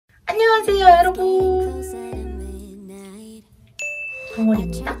안녕하세요 여러분,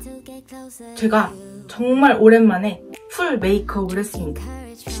 덩어리입니다. 제가 정말 오랜만에 풀 메이크업을 했습니다.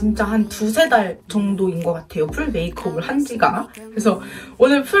 진짜 한 두세 달 정도인 것 같아요, 풀 메이크업을 한 지가. 그래서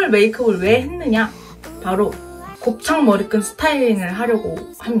오늘 풀 메이크업을 왜 했느냐, 바로 곱창머리끈 스타일링을 하려고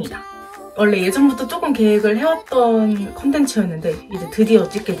합니다. 원래 예전부터 조금 계획을 해왔던 컨텐츠였는데 이제 드디어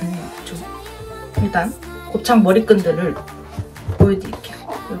찍게 되네요. 일단 곱창머리끈들을 보여드릴게요.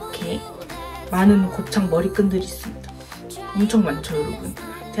 이렇게 많은 곱창머리끈들이 있습니다. 엄청 많죠 여러분.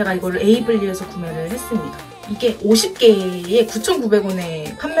 제가 이거를 에이블리에서 구매를 했습니다. 이게 50개에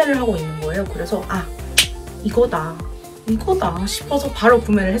 9,900원에 판매를 하고 있는 거예요. 그래서 이거다 싶어서 바로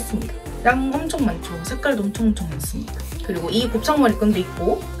구매를 했습니다. 양 엄청 많죠. 색깔도 엄청 많습니다. 그리고 이 곱창머리끈도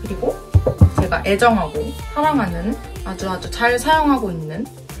있고, 그리고 제가 애정하고 사랑하는 아주 잘 사용하고 있는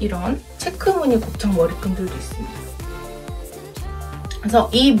이런 체크무늬 곱창머리끈들도 있습니다. 그래서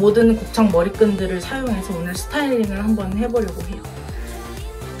이 모든 곱창머리끈들을 사용해서 오늘 스타일링을 한번 해보려고 해요.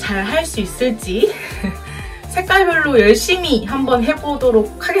 잘 할 수 있을지 색깔별로 열심히 한번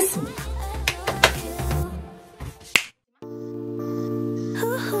해보도록 하겠습니다.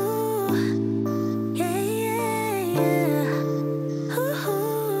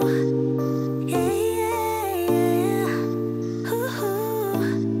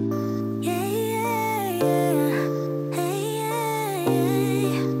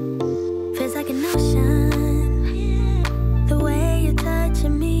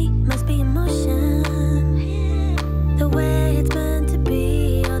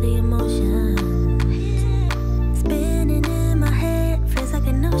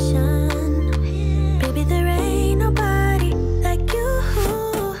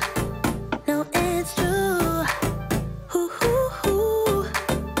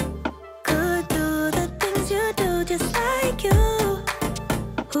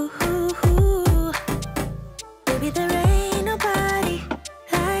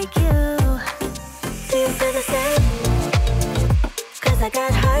 I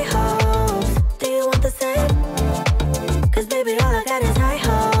got high hopes. Do you want the same? Cause baby all I got is high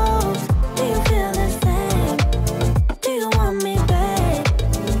hopes. Do you feel the same? Do you want me, babe?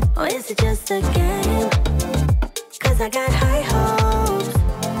 Or is it just a game? Cause I got high hopes.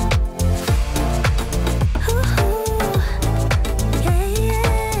 Ooh, yeah, yeah,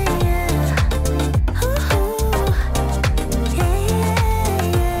 yeah. Ooh, yeah,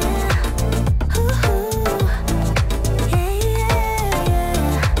 yeah. Ooh,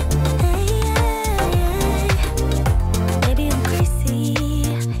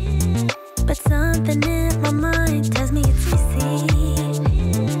 but something in my mind tells me it's easy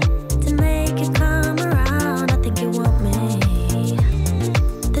to make you come around. I think you want me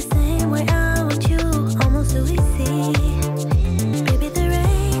the same way I want you, almost so easy. Baby, there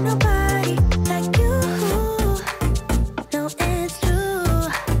ain't nobody like you. No, it's true.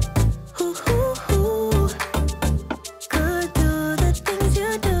 Could do the things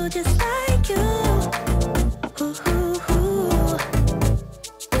you do just like you.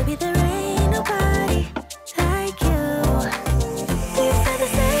 Baby, there ain't nobody like you. Do you feel the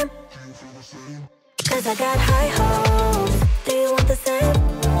same? Cause I got high hopes. Do you want the same?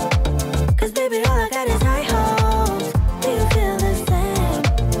 Cause baby all I got is high hopes. Do you feel the same?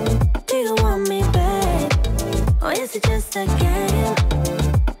 Do you want me, babe? Or is it just a game?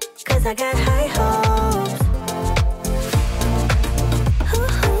 Cause I got high hopes.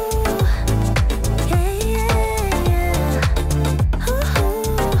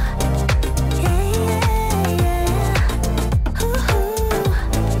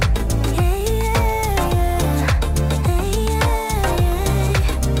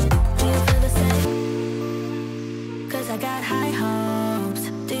 I got high hopes.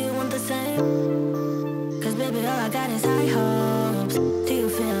 Do you want the same? Cause baby all I got is high hopes. Do you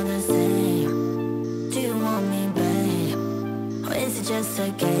feel the same? Do you want me, babe? Or is it just a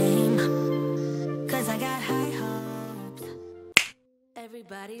game? Cause I got high hopes.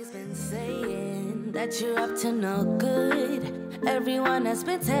 Everybody's been saying that you're up to no good. Everyone has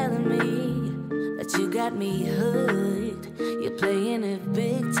been telling me that you got me hooked. You're playing it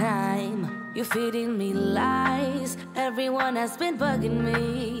big time. You're feeding me lies. Everyone has been bugging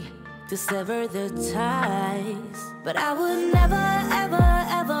me to sever the ties, but I would never,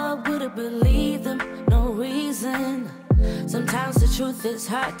 ever would have believed them. No reason. Sometimes the truth is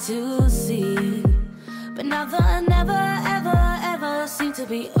hard to see, but now the never, ever seem to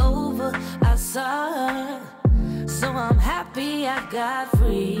be over. I saw her, so I'm happy I got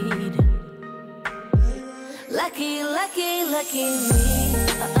freed. Lucky, lucky, lucky me.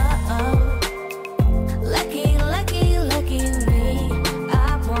 Lucky, lucky, lucky me. I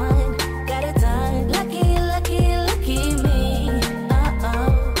won.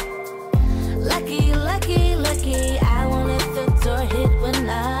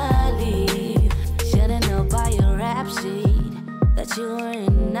 you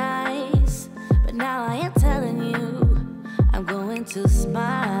weren't nice, but now I am telling you I'm going to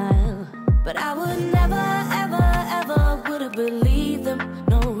smile. But I would never, ever, ever would have believed them,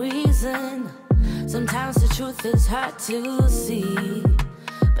 no reason. Sometimes the truth is hard to see,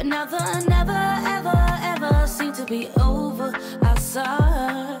 but now the never, ever, ever seem to be over. I saw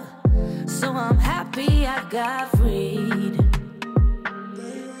her, so I'm happy I got freed.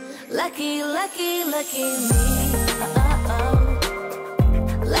 Lucky, lucky, lucky me.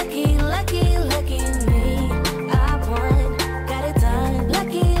 Lucky, lucky, lucky me. I won, got it done.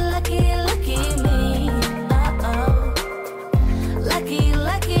 Lucky, lucky, lucky me. Lucky,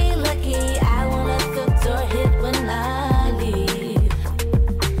 lucky, lucky. I won't let the door hit when I leave.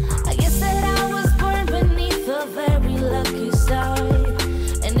 I guess that I was born beneath a very lucky star,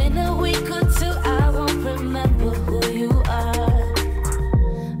 and in a week or two I won't remember who you are.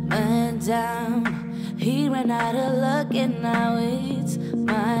 Man down, he ran out of luck and now it's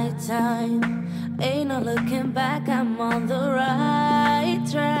my time. Ain't no looking back, I'm on the right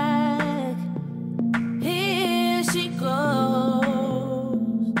track. Here she goes.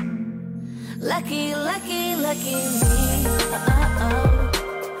 Lucky, lucky, lucky me.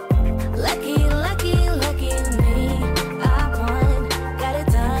 Lucky, lucky, lucky me. I won, got it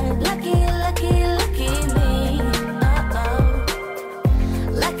done. Lucky, lucky, lucky me.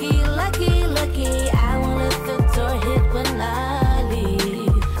 Lucky, lucky, lucky. I won't let the door hit when I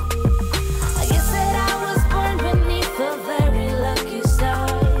leave. I guess that I was born beneath a very lucky star,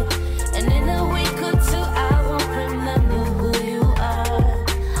 and in a week or two I won't remember who you are.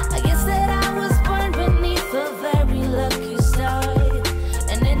 I guess that I was born beneath a very lucky star,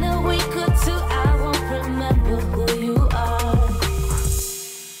 and in a week or two I won't remember who you are.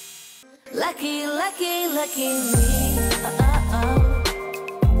 Lucky, lucky, lucky me.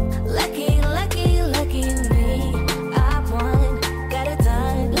 Lucky, lucky, lucky me. I won, got it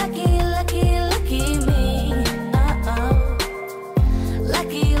done. Lucky, lucky, lucky me.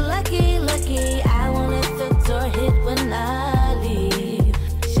 Lucky, lucky, lucky. I won't let the door hit when I leave.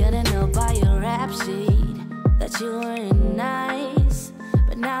 Should've known by your rap sheet that you weren't nice,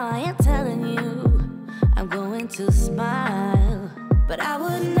 but now I am telling you I'm going to smile. But I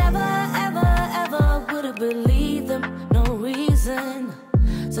would never, ever, ever would have believed them, no reason.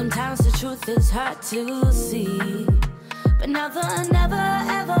 Sometimes the truth is hard to see, but now the never,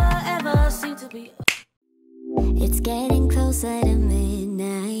 ever, ever seem to be. It's getting closer to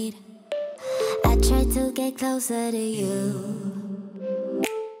midnight. I try to get closer to you,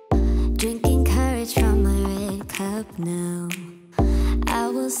 drinking courage from my red cup now. I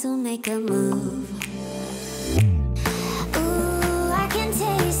will soon make a move.